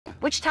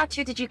Which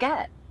tattoo did you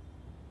get?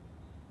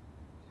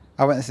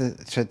 I went to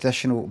the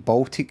traditional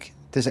Baltic.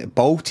 Does it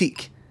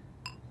Baltic?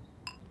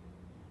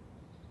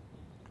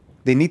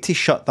 They need to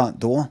shut that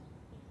door.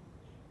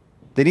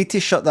 They need to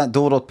shut that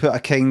door or put a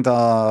kind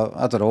of,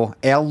 I don't know,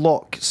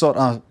 airlock sort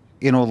of,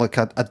 you know, like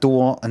a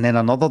door and then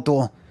another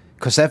door.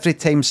 Because every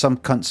time some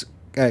cunt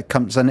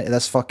comes into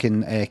this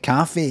fucking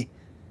cafe,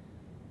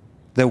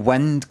 the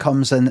wind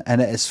comes in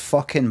and it is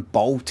fucking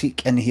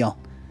Baltic in here.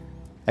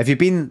 Have you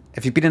been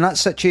in that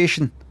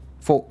situation,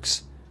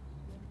 folks?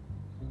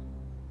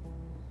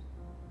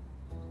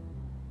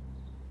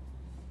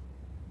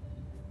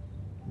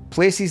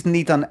 Places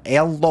need an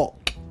airlock.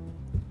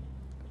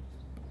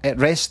 At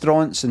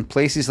restaurants and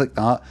places like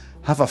that,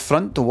 have a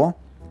front door,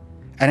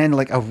 and then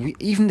like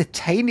even the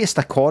tiniest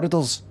of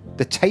corridors,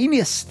 the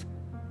tiniest,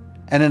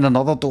 and then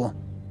another door.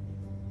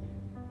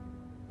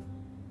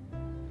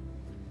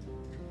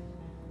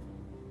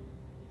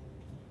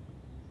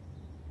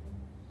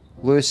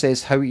 Lewis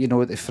says, how do you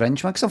know at the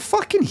Fringe? Because I'm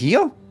fucking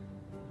here.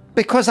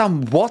 Because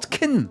I'm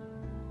working.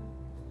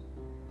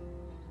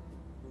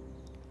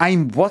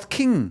 I'm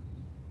working.